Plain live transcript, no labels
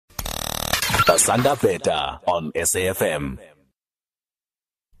Asanda Beta on SAFM.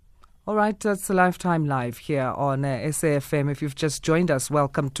 All right, that's a Lifetime Live here on SAFM. If you've just joined us,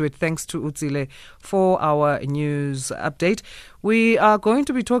 welcome to it. Thanks to Utsile for our news update. We are going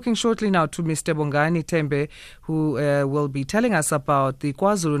to be talking shortly now to Mr. Bongani Tembe, who will be telling us about the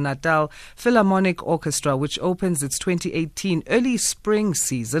KwaZulu-Natal Philharmonic Orchestra, which opens its 2018 early spring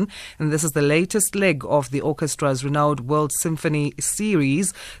season. And this is the latest leg of the orchestra's renowned World Symphony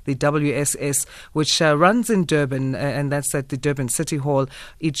Series, the WSS, which runs in Durban, and that's at the Durban City Hall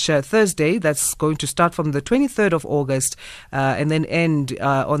each Thursday. That's going to start from the 23rd of August and then end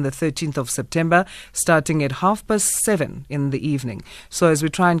on the 13th of September, starting at 7:30 in the evening. So as we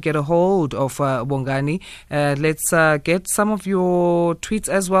try and get a hold of Bongani, let's get some of your tweets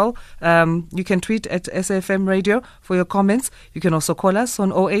as well. You can tweet at SAFM Radio for your comments. You can also call us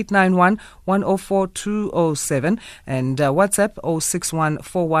on 0891 104 207 and WhatsApp 061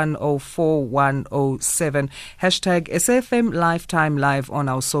 4104 107. Hashtag SAFM Lifetime Live on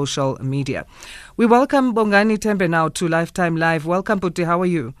our social media. We welcome Bongani Tembe now to Lifetime Live. Welcome, Puti. How are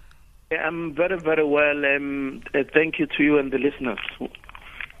you? I'm very, very well. Thank you to you and the listeners.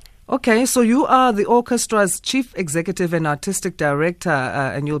 Okay, so you are the orchestra's Chief Executive and Artistic Director,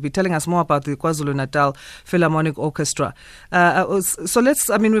 and you'll be telling us more about the KwaZulu-Natal Philharmonic Orchestra.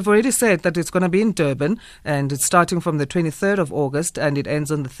 We've already said that it's going to be in Durban, and it's starting from the 23rd of August, and it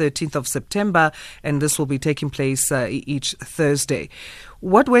ends on the 13th of September, and this will be taking place each Thursday.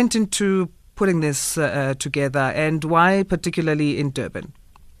 What went into putting this together, and why particularly in Durban?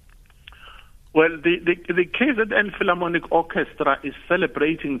 Well, the KZN Philharmonic Orchestra is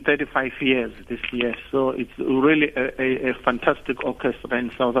celebrating 35 years this year, so it's really a fantastic orchestra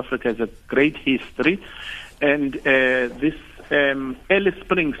in South Africa. It's a great history, and this early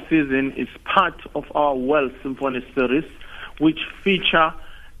spring season is part of our World Symphony Series, which feature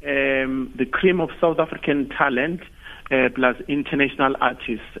the cream of South African talent plus international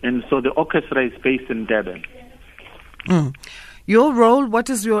artists, and so the orchestra is based in Durban. Your role, what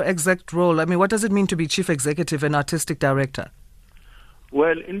is your exact role? I mean, what does it mean to be Chief Executive and Artistic Director?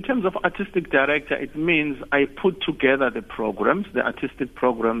 Well, in terms of Artistic Director, it means I put together the programs, the artistic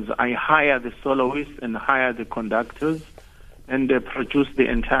programs. I hire the soloists and hire the conductors and produce the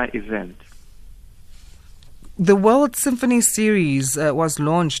entire event. The World Symphony Series was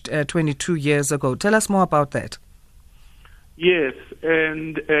launched 22 years ago. Tell us more about that. Yes,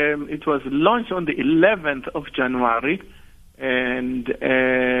 and it was launched on the 11th of January. And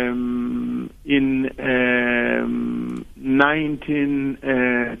in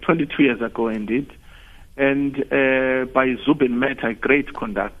 22 years ago, indeed, and by Zubin Mehta, a great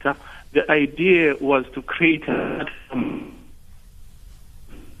conductor, the idea was to create a...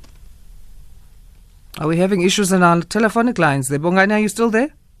 Are we having issues on our telephonic lines there? Bongani, are you still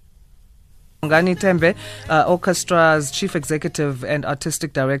there? Bongani Tembe, orchestra's Chief Executive and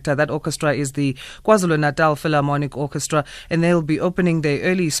Artistic Director. That orchestra is the KwaZulu-Natal Philharmonic Orchestra, and they'll be opening their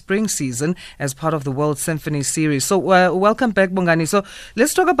early spring season as part of the World Symphony Series. So welcome back, Bongani. So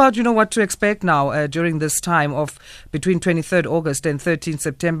let's talk about, what to expect now during this time of between 23rd August and 13th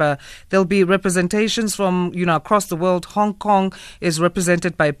September. There'll be representations from, across the world. Hong Kong is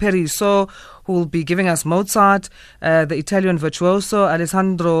represented by Periso, who will be giving us Mozart. The Italian virtuoso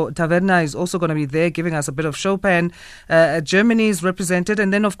Alessandro Taverna is also going to be there giving us a bit of Chopin. Germany is represented,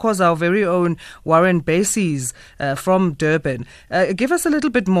 and then of course our very own Warren Bassies from Durban. Give us a little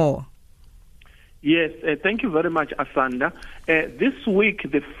bit more. Yes, thank you very much, Asanda. This week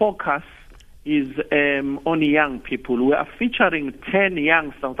the focus is on young people. We are featuring 10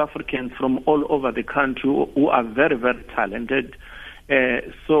 young South Africans from all over the country who are very, very talented.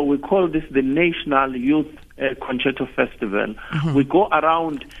 So we call this the National Youth Concerto Festival. Mm-hmm. We go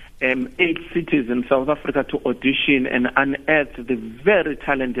around 8 cities in South Africa to audition and unearth the very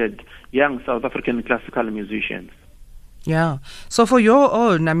talented young South African classical musicians. Yeah. So for your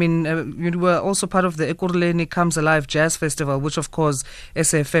own, you were also part of the eARLY Comes Alive Jazz Festival, which of course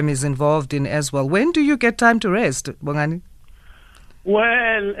SAFM is involved in as well. When do you get time to rest, Bongani?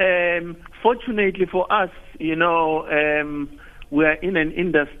 Well, fortunately for us, we are in an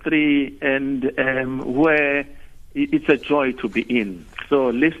industry and where it's a joy to be in. So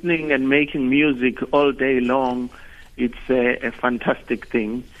listening and making music all day long, it's a fantastic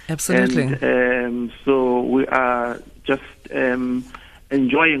thing. Absolutely. And so we are just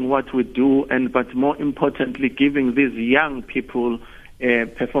enjoying what we do, but more importantly, giving these young people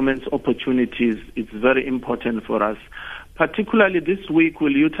performance opportunities. It's very important for us. Particularly this week,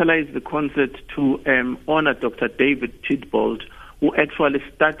 we'll utilize the concert to honor Dr. David Tidbold, who actually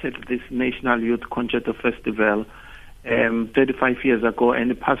started this National Youth Concerto Festival 35 years ago,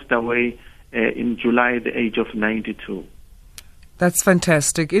 and passed away in July at the age of 92. That's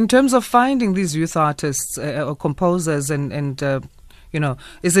fantastic. In terms of finding these youth artists or composers and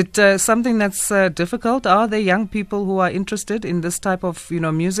is it something that's difficult? Are there young people who are interested in this type of,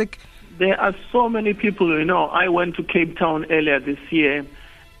 music? There are so many people, I went to Cape Town earlier this year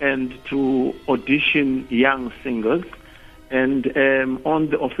and to audition young singers. And on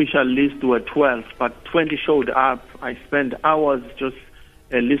the official list were 12, but 20 showed up. I spent hours just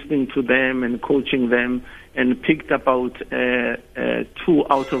listening to them and coaching them, and picked about 2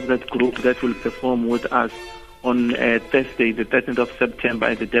 out of that group that will perform with us on Thursday, the 13th of September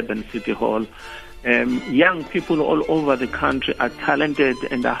at the Durban City Hall. Young people all over the country are talented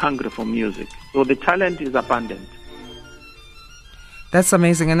and are hungry for music. So the talent is abundant. That's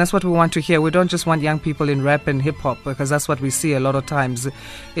amazing, and that's what we want to hear. We don't just want young people in rap and hip-hop, because that's what we see a lot of times.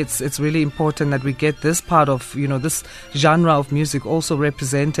 It's really important that we get this part of, this genre of music also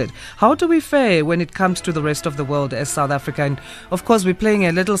represented. How do we fare when it comes to the rest of the world as South Africa? And, of course, we're playing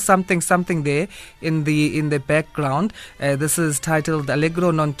a little something there in the background. This is titled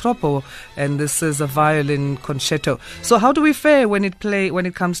Allegro non troppo, and this is a violin concerto. So how do we fare when it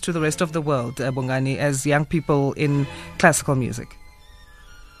comes to the rest of the world, Bongani, as young people in classical music?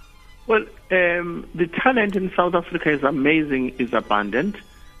 Well, the talent in South Africa is amazing, is abundant.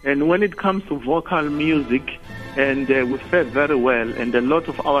 And when it comes to vocal music, and we fare very well, and a lot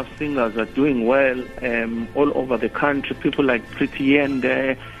of our singers are doing well all over the country, people like Pretty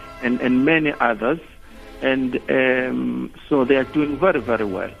Yende and many others. And so they are doing very, very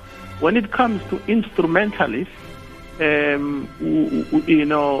well. When it comes to instrumentalists,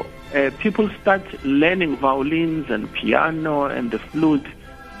 people start learning violins and piano and the flute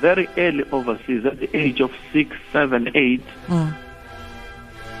very early overseas, at the age of 6, 7, 8.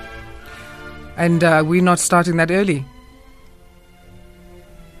 And we're not starting that early.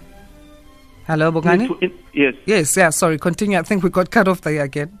 Hello, Bongani? Yes. Yes, yeah, sorry, continue. I think we got cut off there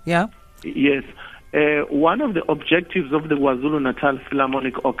again. Yeah? Yes. One of the objectives of the KwaZulu-Natal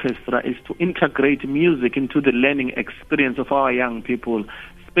Philharmonic Orchestra is to integrate music into the learning experience of our young people,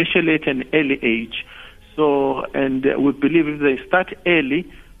 especially at an early age. So, and we believe if they start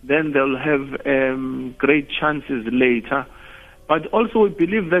early, then they'll have great chances later. But also we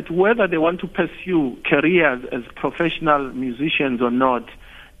believe that whether they want to pursue careers as professional musicians or not,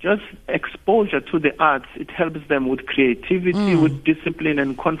 just exposure to the arts, it helps them with creativity, with discipline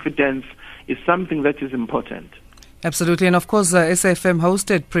and confidence, is something that is important. Absolutely. And of course, SAFM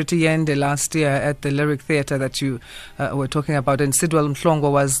hosted Pretty Yende last year at the Lyric Theatre that you were talking about. And Sidwell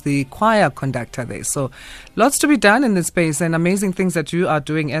Mhlongo was the choir conductor there. So lots to be done in this space, and amazing things that you are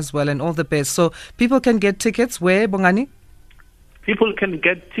doing as well, and all the best. So people can get tickets where, Bongani? People can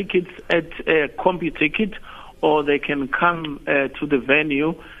get tickets at CompuTicket, or they can come to the venue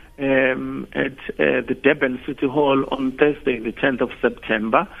at the Durban City Hall on Thursday, the 10th of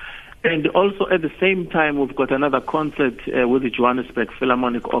September. And also at the same time, we've got another concert with the Johannesburg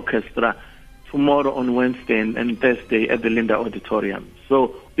Philharmonic Orchestra tomorrow on Wednesday and Thursday at the Linda Auditorium.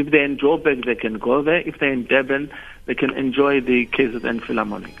 So if they're in Joburg, they can go there. If they're in Durban, they can enjoy the KZN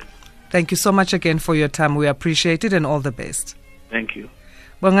Philharmonic. Thank you so much again for your time. We appreciate it, and all the best. Thank you.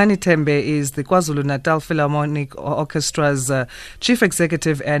 Bongani Tembe is the KwaZulu-Natal Philharmonic Orchestra's Chief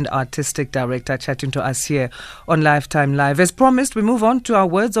Executive and Artistic Director, chatting to us here on Lifetime Live. As promised, we move on to our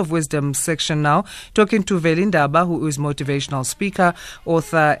Words of Wisdom section now, talking to Velindaba, who is motivational speaker,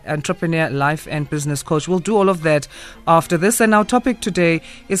 author, entrepreneur, life and business coach. We'll do all of that after this. And our topic today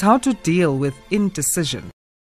is how to deal with indecision.